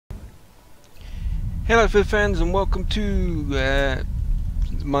Hello Fudd fans and welcome to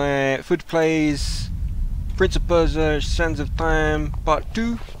my Fudd Plays Prince of Persia Sands of Time Part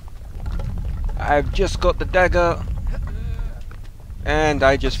 2. I've just got the dagger and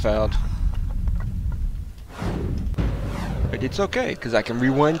I just failed. But it's okay because I can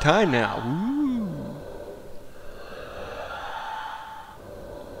rewind time now. Woo.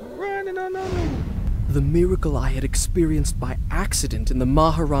 Running on. The miracle I had experienced by accident in the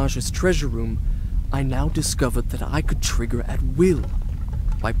Maharaja's treasure room, I now discovered that I could trigger at will.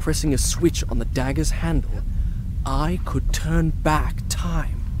 By pressing a switch on the dagger's handle, I could turn back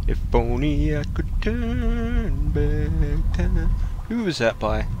time. If only I could turn back time. Who was that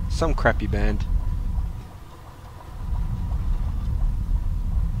by? Some crappy band.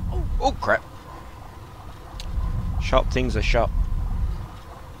 Oh crap. Sharp things are sharp.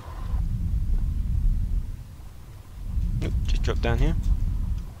 Nope, just drop down here.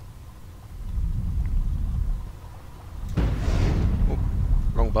 Oh,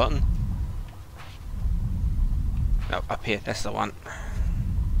 wrong button. No, up here, that's the one.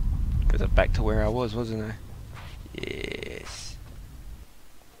 Because I'm back to where I was, wasn't I? Yes.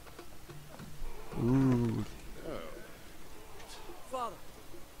 Ooh. Father,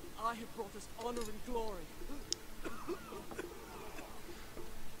 I have brought us honor and glory. Your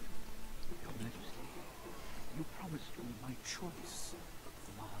Majesty, you promised me my choice of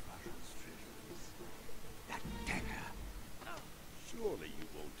the Maharaja's treasures. That dagger. Surely you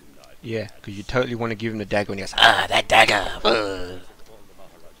won't deny me. Yeah, because you totally want to give him the dagger when he goes, ah, that dagger!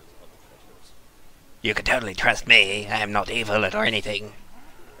 You can totally trust me. I am not evil or anything.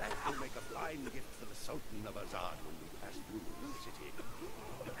 That will make a fine gift for the Sultan of Azad when we pass through the city.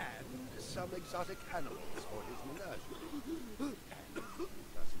 And some exotic animals for his menagerie. And a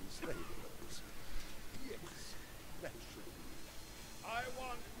dozen slave girls. Yes, that should be. I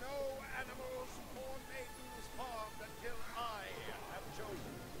want no animals or maidens harmed until I have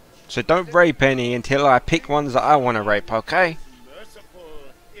chosen. So don't rape any until I pick ones that I want to rape, okay? Merciful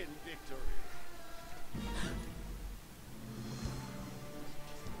in victory.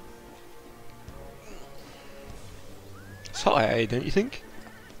 It's hot, eh, don't you think?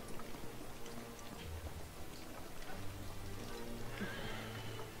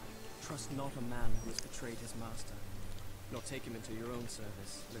 Trust not a man who has betrayed his master, nor take him into your own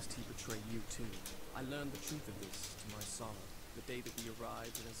service, lest he betray you too. I learned the truth of this to my sorrow, the day that we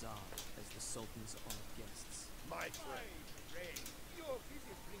arrived in Azad as the Sultan's honored guests. My friend, Ray, your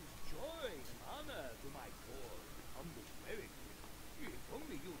visit brings joy and honor to my poor, humble American. If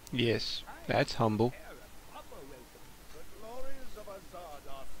only you Yes, that's humble. prepare a proper welcome. The glories of Azad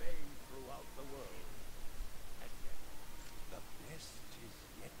are famed throughout the world. And yet, the best is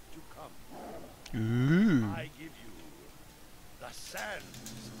yet to come. Ooh. I give you the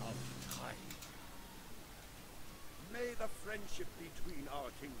sands of time. May the friendship between our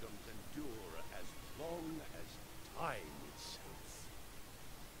kingdoms endure as long as time itself.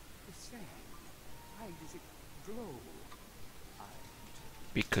 The sand, why does it glow?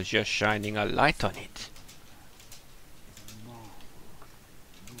 Because you're shining a light on it. Is a marvel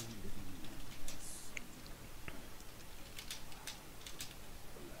no living man has seen.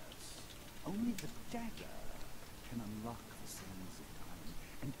 Alas, only the dagger can unlock the sands of time,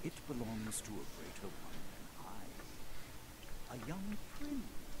 and it belongs to a greater one than I. A young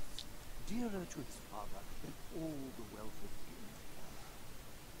prince, dearer to his father than all the wealth of the empire.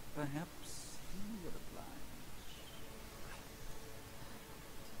 Perhaps he will oblige.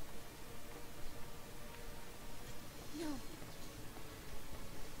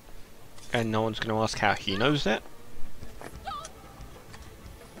 And no one's going to ask how he knows that.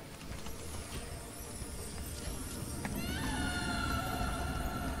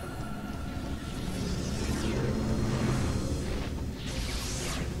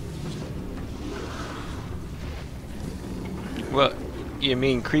 What? You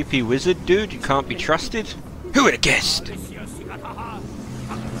mean creepy wizard dude? You can't be trusted? Who would have guessed?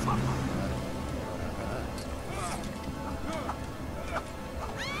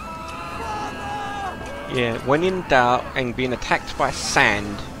 Yeah, when in doubt and being attacked by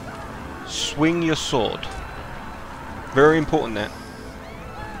sand, swing your sword. Very important that.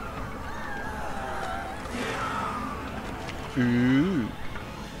 Ooh.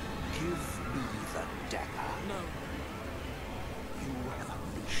 Give me the dagger. No, You have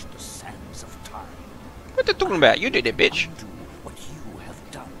unleashed the sands of time. What they talking about? You did it, bitch. Undo what you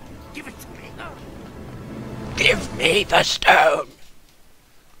have done. Give it to me. Give me the stone.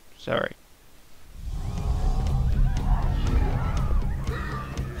 Sorry.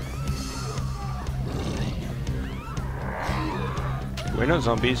 We're not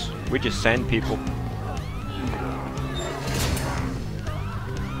zombies. We're just sand people.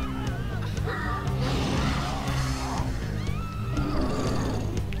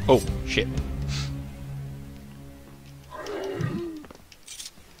 Oh, shit.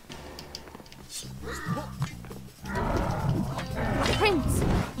 Prince,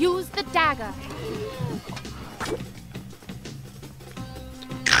 use the dagger.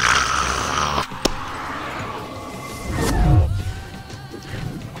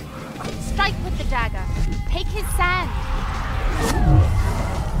 Strike with the dagger. Take his sand.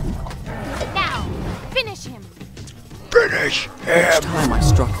 Now, finish him. Finish Each him! time I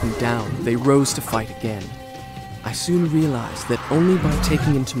struck them down, they rose to fight again. I soon realized that only by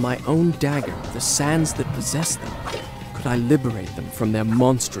taking into my own dagger the sands that possess them could I liberate them from their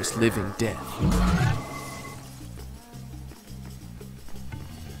monstrous living death.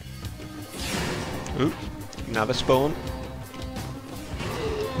 Oops, another spawn.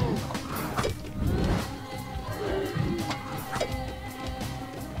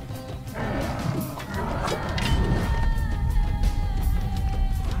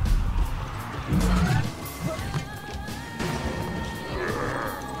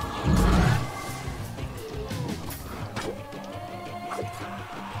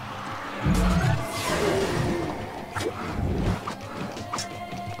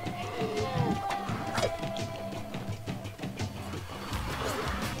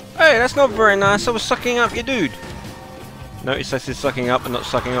 Hey, that's not very nice. I was sucking up your dude. Notice I said sucking up and not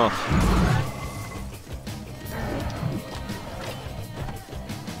sucking off.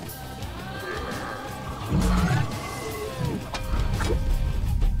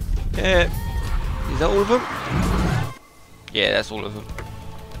 Yeah. Is that all of them? Yeah, that's all of them.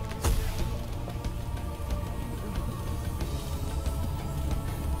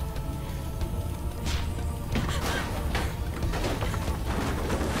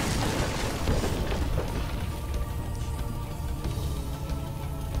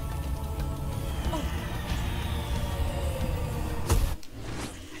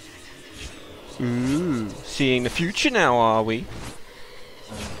 Seeing the future now, are we?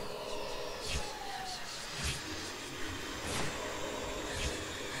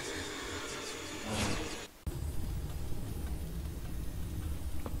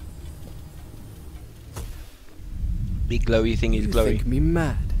 Big glowy thing is You glowy. think me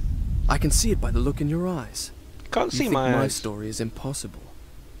mad? I can see it by the look in your eyes. Can't You see think my my eyes. story is impossible.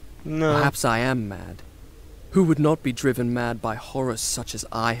 No. Perhaps I am mad. Who would not be driven mad by horrors such as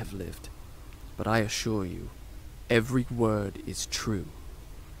I have lived? But I assure you, every word is true.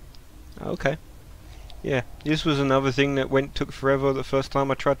 Okay. Yeah, this was another thing that took forever the first time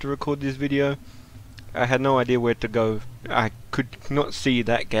I tried to record this video. I had no idea where to go. I could not see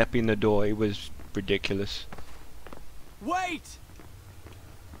that gap in the door. It was ridiculous. Wait!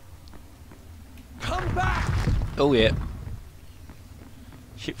 Come back! Oh yeah.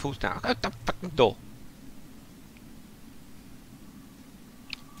 Shit falls down. Out the fucking door.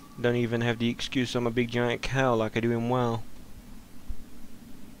 Don't even have the excuse I'm a big giant cow like I do in WoW.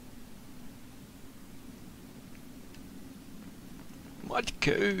 Mud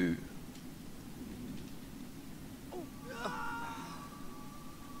coo.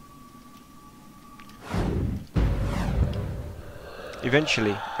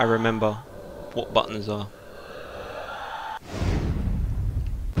 Eventually, I remember what buttons are.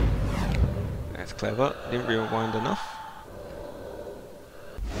 That's clever. Didn't rewind enough.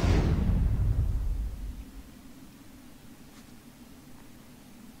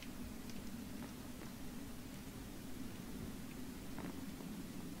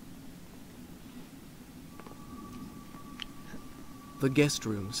 The guest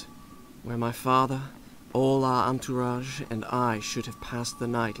rooms, where my father, all our entourage, and I should have passed the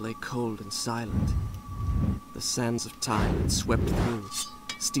night, lay cold and silent. The sands of time had swept through,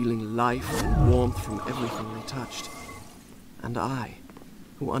 stealing life and warmth from everything they touched. And I,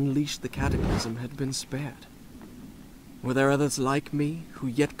 who unleashed the cataclysm, had been spared. Were there others like me, who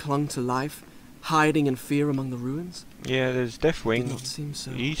yet clung to life, hiding in fear among the ruins? Yeah, there's Did Deathwing. not seem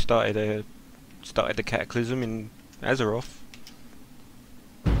so. He started the cataclysm in Azeroth.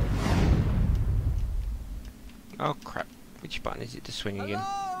 Oh crap! Which button is it to swing again?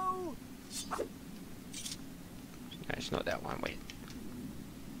 Hello? No, it's not that one. Wait.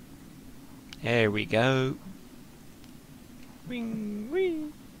 There we go. Wing,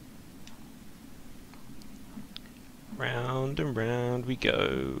 wing. Round and round we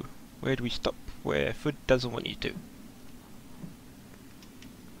go. Where do we stop? Where Fudd doesn't want you to.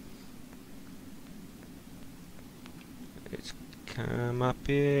 Let's come up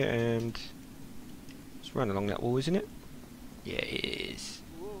here and let's run along that wall, isn't it? Yeah, it is.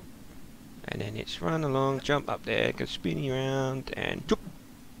 And then it's run along, jump up there, go spinning around, and jump.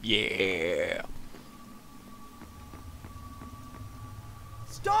 Yeah.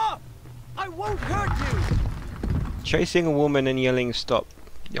 Stop! I won't hurt you! Chasing a woman and yelling stop.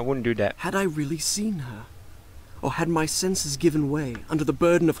 I wouldn't do that. Had I really seen her? Or had my senses given way under the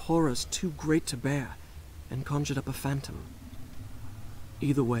burden of horrors too great to bear, and conjured up a phantom?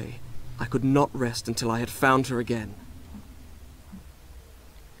 Either way, I could not rest until I had found her again.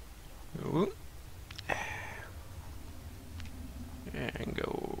 Ooh. And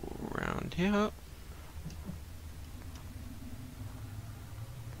go around here.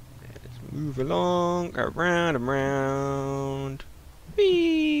 Let's move along, around and round.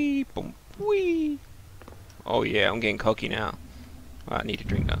 Wee, boom, wee. Oh yeah, I'm getting cocky now. Oh, I need to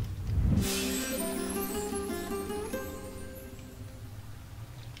drink that.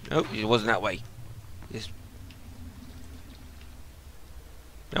 Nope, it wasn't that way. It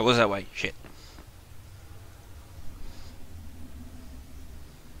was that way. Shit.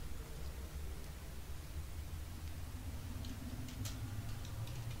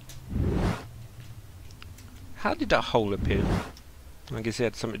 How did that hole appear? I guess it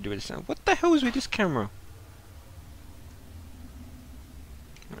had something to do with the sound. What the hell is with this camera?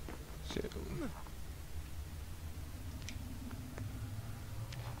 So,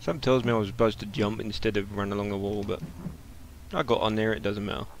 something tells me I was supposed to jump instead of run along the wall, but I got on there, it doesn't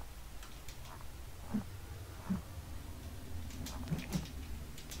matter.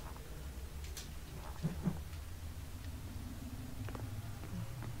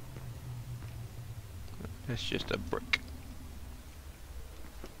 That's just a brick.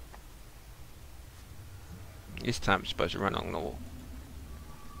 This time I'm supposed to run along the wall.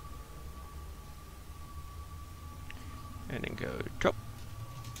 And then go drop.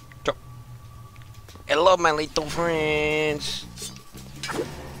 Drop. Hello my little friends.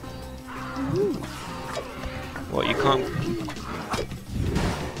 What, you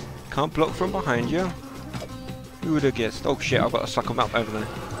can't block from behind you? Who would have guessed? Oh shit, I've got to suck them up over there.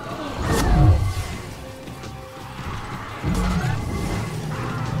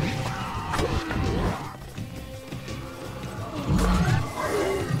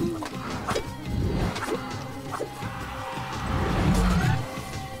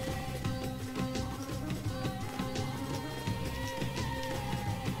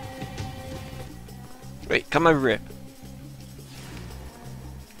 Wait, come over here.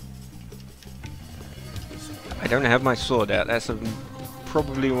 I don't have my sword out. That's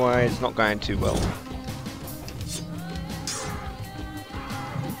probably why it's not going too well.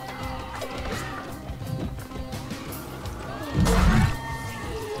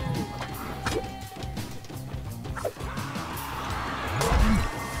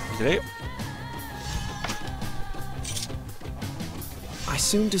 Is it it? I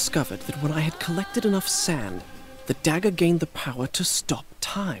soon discovered that when I had collected enough sand, the dagger gained the power to stop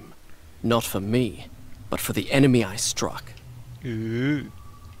time. Not for me, but for the enemy I struck. Ooh.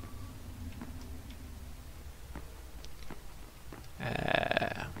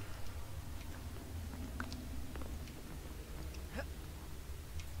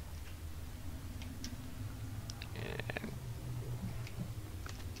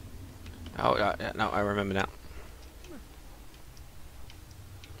 Oh, no, I remember now.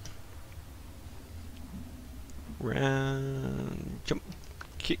 Round, jump,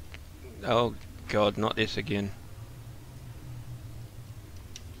 kick. Oh god, not this again.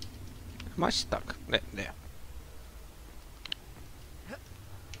 Am I stuck? There.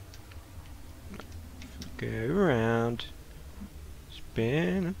 Go around,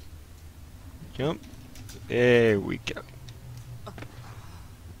 spin, jump. There we go.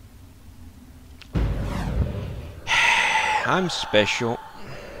 I'm special.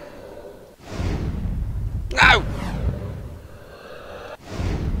 No!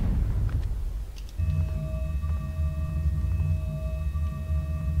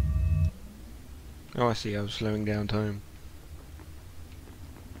 Oh, I see. I was slowing down time.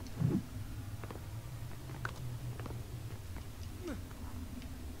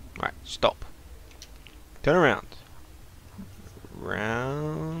 Right, stop. Turn around.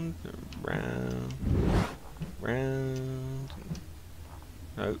 Round, round, round.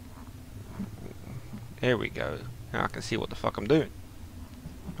 No. There we go. Now I can see what the fuck I'm doing.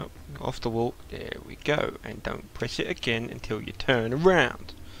 Oh, off the wall. There we go. And don't press it again until you turn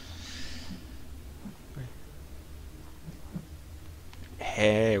around.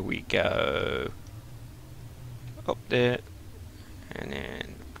 Here we go. Up there. And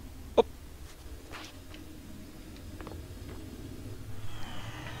then up.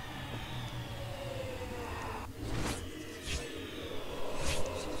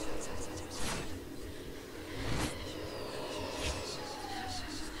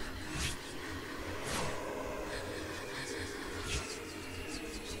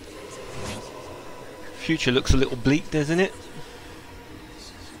 Future looks a little bleak, doesn't it?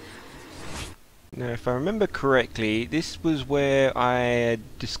 Now, if I remember correctly, this was where I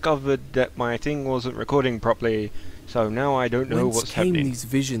had discovered that my thing wasn't recording properly, so now I don't know what's happening. Whence came these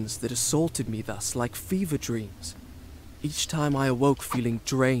visions that assaulted me thus like fever dreams? Each time I awoke feeling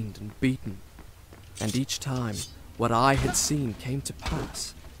drained and beaten, and each time what I had seen came to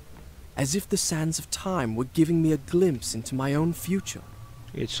pass, as if the sands of time were giving me a glimpse into my own future.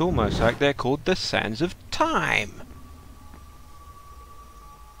 It's almost like they're called the Sands of Time.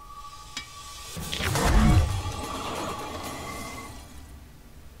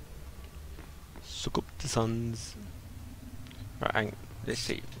 Suck up the suns. Right, let's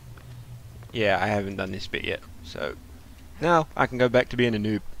see. Yeah, I haven't done this bit yet, so now I can go back to being a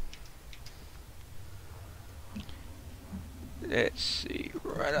noob. Let's see,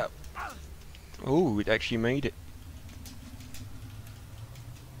 right up. Oh, it actually made it.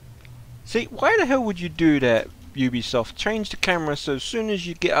 See, why the hell would you do that, Ubisoft? Change the camera so as soon as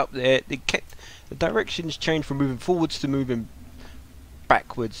you get up there, the directions change from moving forwards to moving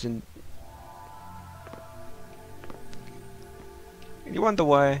backwards, and you wonder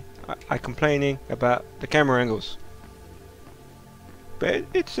why I'm complaining about the camera angles. But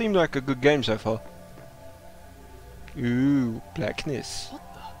it seemed like a good game so far. Ooh, blackness. What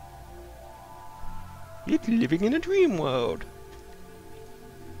the? It's living in a dream world.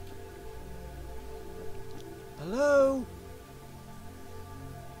 Hello?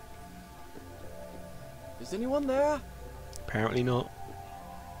 Is anyone there? Apparently not.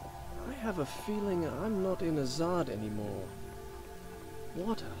 I have a feeling I'm not in Azad anymore.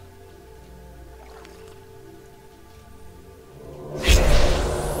 Water.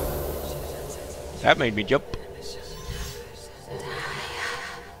 That made me jump.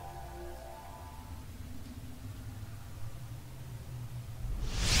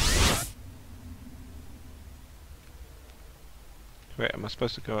 Wait, am I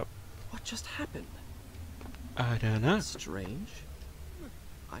supposed to go up? What just happened? I don't know. Strange.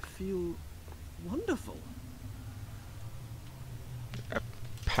 I feel wonderful.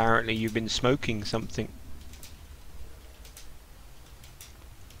 Apparently you've been smoking something.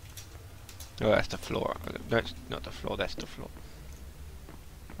 Oh, that's the floor. That's not the floor, that's the floor.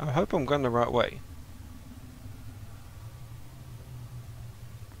 I hope I'm going the right way.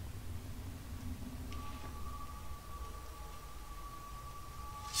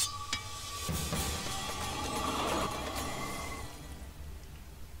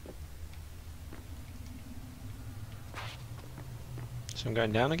 So I'm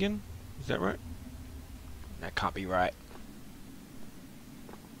going down again? Is that right? That can't be right.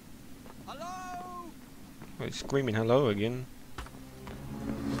 Hello? Oh, it's screaming hello again.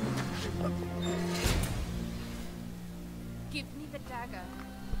 Give me the dagger.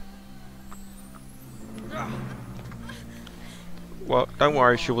 Well, don't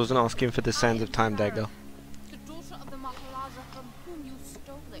worry, she wasn't asking for the Sands of Time dagger. The daughter of the Maharaja from whom you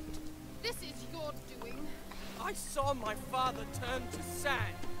stole it. This is your doing, I saw my father turn to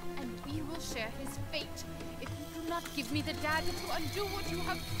sand. and we will share his fate if you do not give me the dagger to undo what you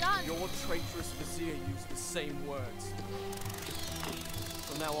have done. Your traitorous vizier used the same words.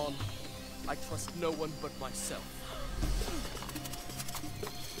 From now on, I trust no one but myself.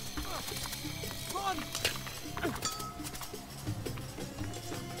 Run!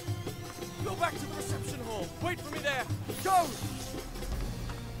 Go back to the reception hall. Wait for me there. Go!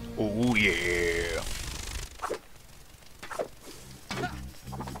 Oh yeah.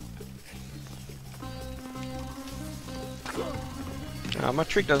 My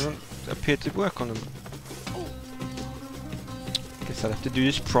trick doesn't appear to work on them. Guess I'll have to do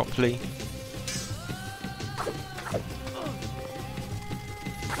this properly.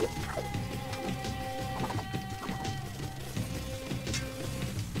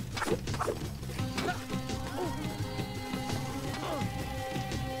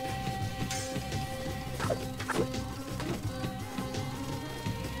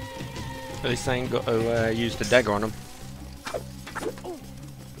 At least I ain't got to use the dagger on them.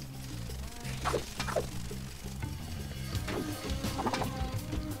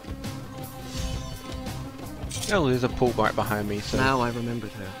 Oh, there's a pool right behind me, so... Now I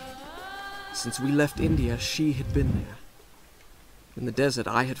remembered her. Since we left India, she had been there. In the desert,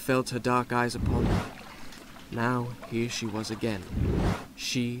 I had felt her dark eyes upon me. Now, here she was again.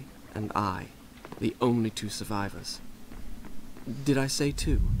 She and I, the only two survivors. Did I say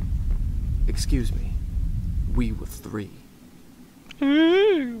two? Excuse me. We were three.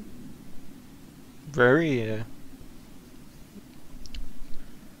 Ooh. Very,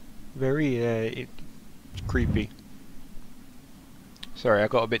 creepy. Sorry, I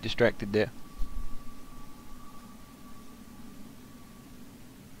got a bit distracted there.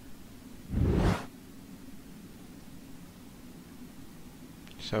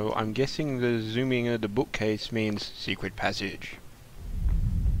 So I'm guessing the zooming of the bookcase means secret passage.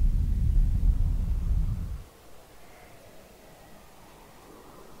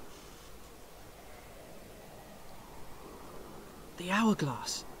 The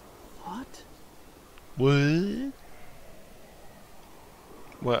hourglass. What? What?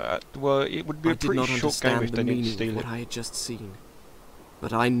 Well, it would be a I did pretty not short game understand if the they didn't meaning steal of what it. I had just seen.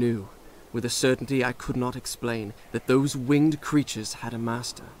 But I knew, with a certainty I could not explain, that those winged creatures had a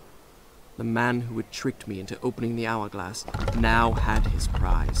master. The man who had tricked me into opening the hourglass now had his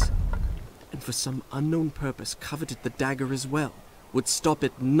prize. And for some unknown purpose coveted the dagger as well, would stop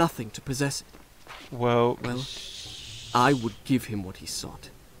at nothing to possess it. Well, I would give him what he sought.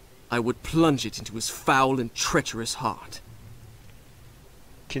 I would plunge it into his foul and treacherous heart.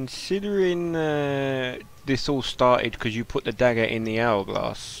 considering this all started because you put the dagger in the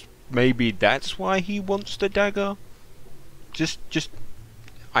hourglass, maybe that's why he wants the dagger? Just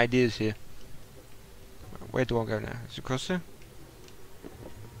ideas here. Where do I go now? Is it across there?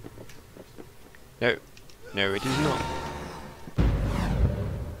 No. No, it is not.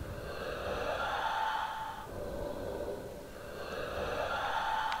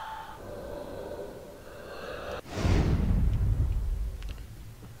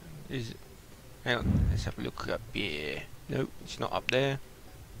 Is it? Hang on, let's have a look up here. No, it's not up there.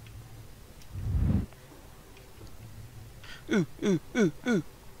 Ooh, ooh, ooh, ooh.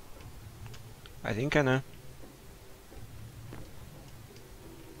 I think I know.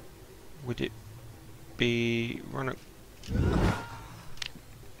 Would it be run across?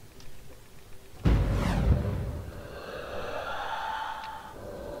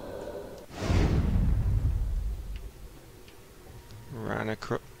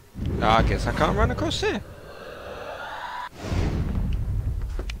 No, I guess I can't run across there.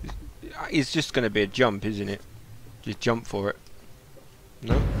 It's just going to be a jump, isn't it? Just jump for it.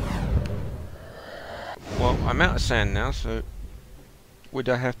 No? Well, I'm out of sand now, so would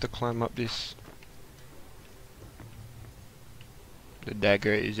I have to climb up this? The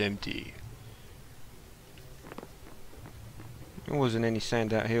dagger is empty. There wasn't any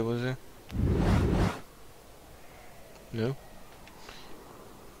sand out here, was there? No?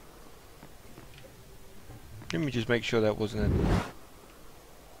 Let me just make sure that wasn't a...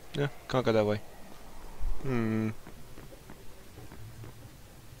 No, can't go that way.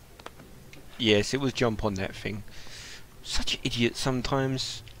 Yes, it was jump on that thing. Such an idiot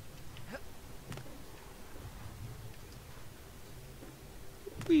sometimes.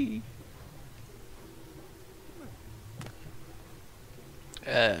 Whee.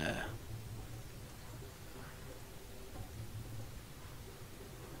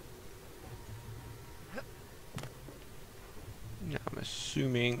 Now I'm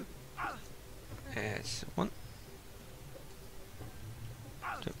assuming that's one.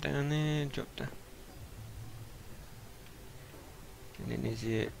 Drop down there, drop down. And then is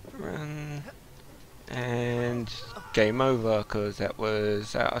it run? And game over, because that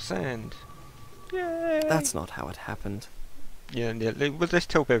was out of sand. Yay! That's not how it happened. Yeah, well, let's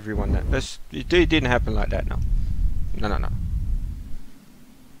tell everyone that. It didn't happen like that, no. No.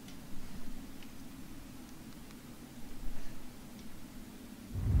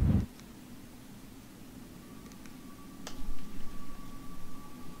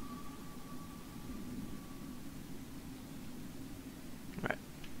 Right.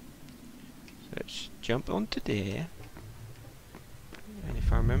 So let's jump onto there. And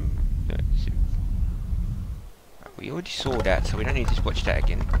if I remember... We already saw that, so we don't need to watch that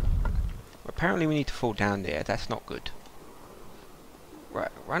again. Apparently we need to fall down there. That's not good. Right,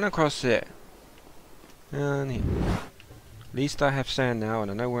 run across there. And here. At least I have sand now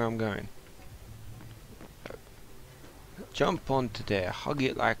and I know where I'm going. Jump onto there. Hug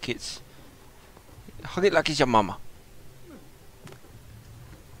it like it's your mama.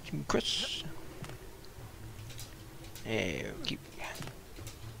 Chris. Yeah, keep.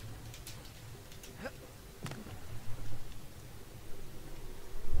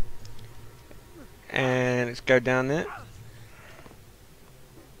 And let's go down there.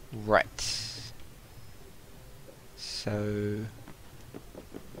 Right. So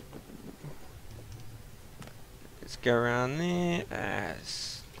let's go around there.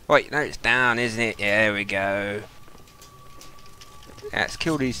 Wait, no, it's down, isn't it? Yeah, there we go. Let's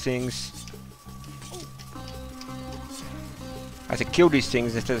kill these things. I have to kill these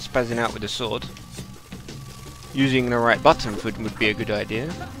things instead of spazzing out with the sword. Using the right button would be a good idea.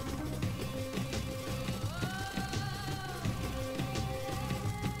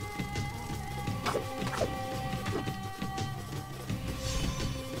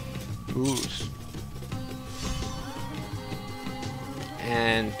 Ooh.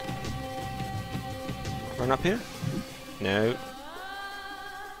 and run up here? No.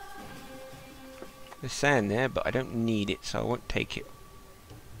 There's sand there, but I don't need it, so I won't take it.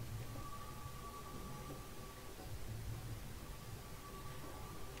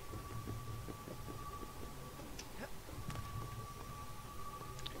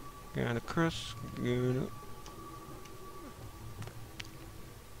 Going across, going up.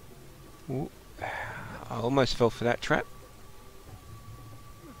 Ooh. I almost fell for that trap.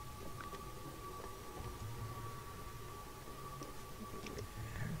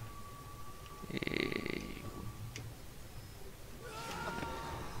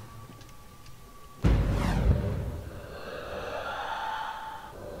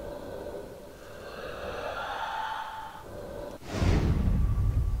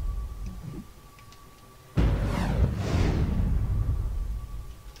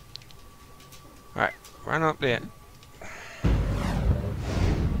 Right, run up there.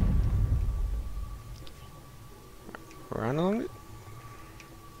 Run along it.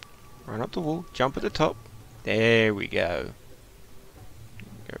 Run up the wall, jump at the top. There we go.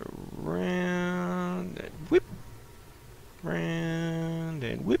 Go round and whip. Round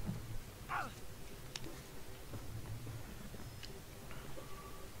and whip.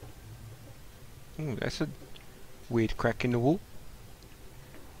 Ooh, that's a weird crack in the wall.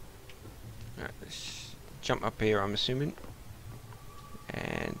 Alright, let's jump up here, I'm assuming.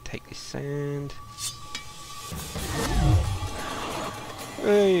 And take this sand.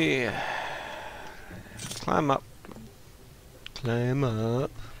 Hey. Climb up. Climb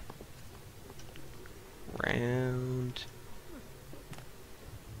up. Round.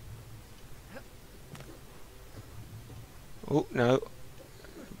 Oh, no.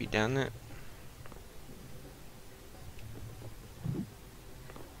 Be down there.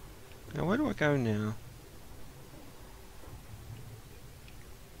 Now, where do I go now?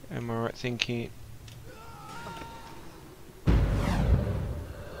 Am I right thinking?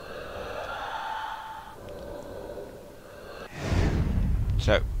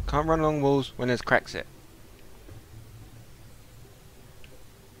 So, can't run along walls when there's cracks there.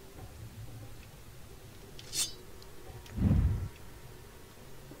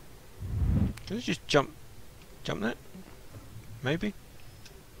 Let's just jump that? Maybe?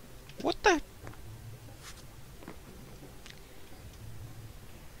 What the?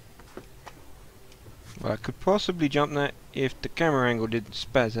 Well, I could possibly jump that if the camera angle didn't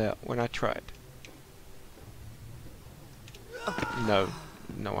spaz out when I tried. No.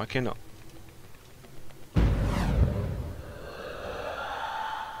 No, I cannot.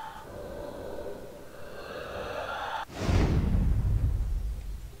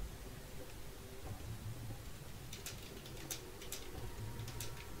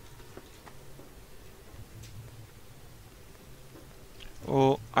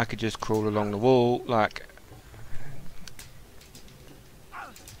 Or I could just crawl along the wall like...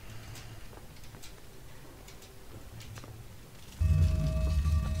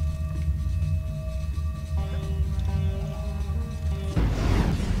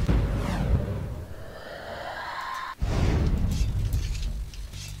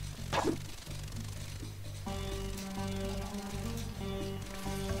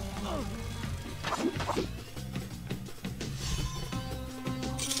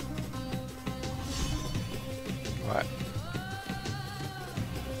 Right.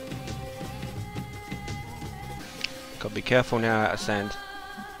 Gotta be careful now out of sand.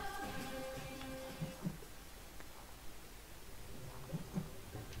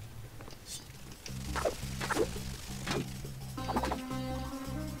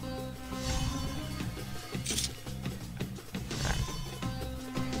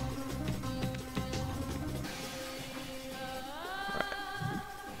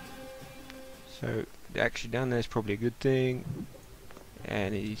 So actually down there is probably a good thing,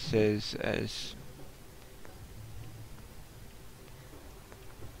 and he says as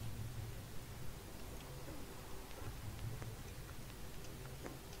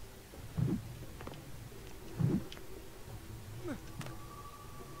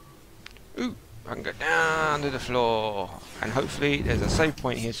ooh, I can go down to the floor, and hopefully there's a save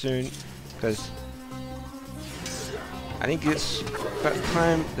point here soon, because I think it's about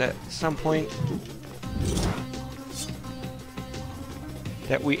time that at some point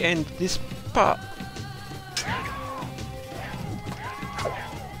that we end this part.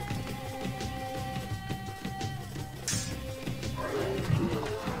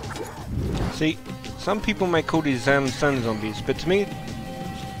 See, some people may call these sun zombies, but to me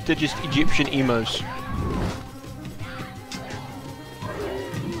they're just Egyptian emos.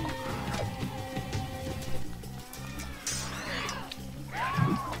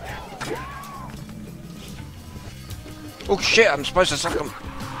 Oh shit, I'm supposed to suck him.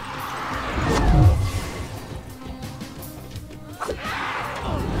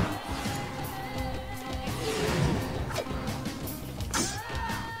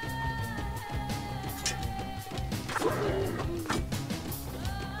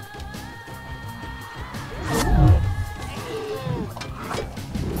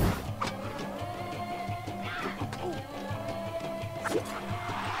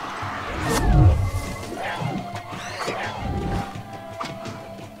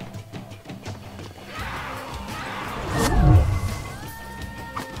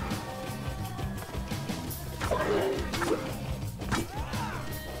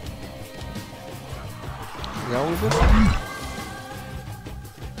 Over?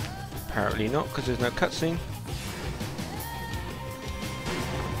 Apparently not, because there's no cutscene.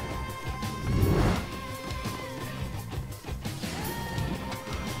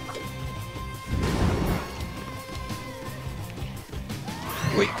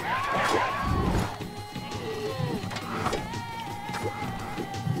 Wait.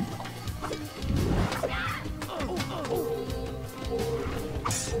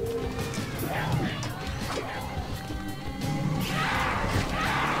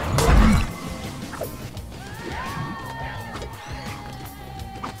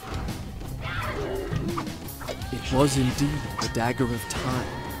 It was indeed the dagger of time.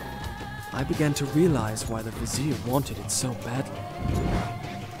 I began to realize why the Vizier wanted it so badly.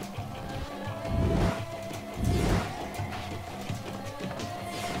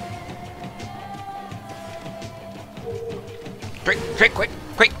 Quick,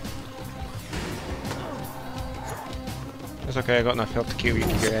 quick! It's okay, I got enough health to kill you,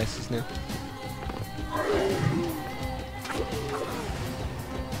 kick your asses now.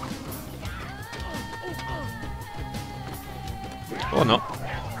 Or not.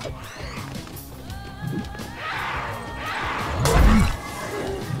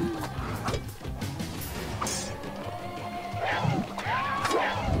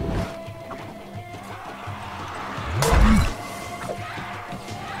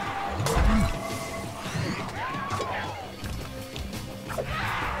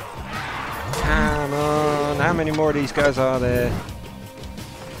 Come on, how many more of these guys are there?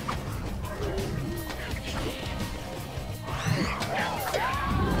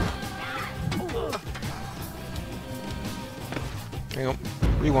 Hang on,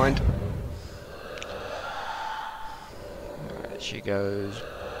 rewind. There she goes.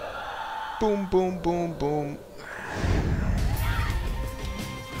 Boom, boom, boom, boom.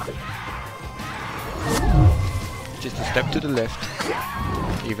 Just a step to the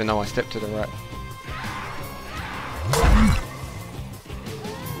left, even though I stepped to the right.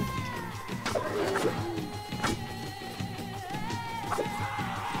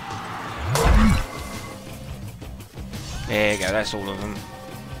 There you go, that's all of them.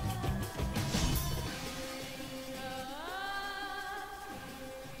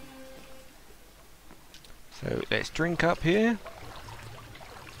 So let's drink up here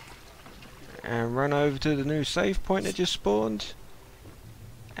and run over to the new save point that just spawned,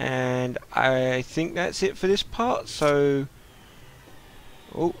 and I think that's it for this part. So,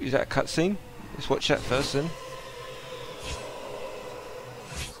 oh, is that a cutscene? Let's watch that first then.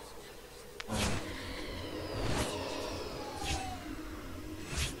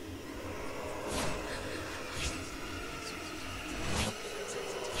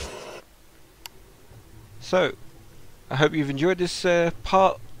 So, I hope you've enjoyed this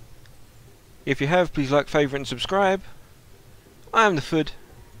part. If you have, please like, favourite and subscribe. I am the Fudd.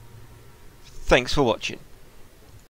 Thanks for watching.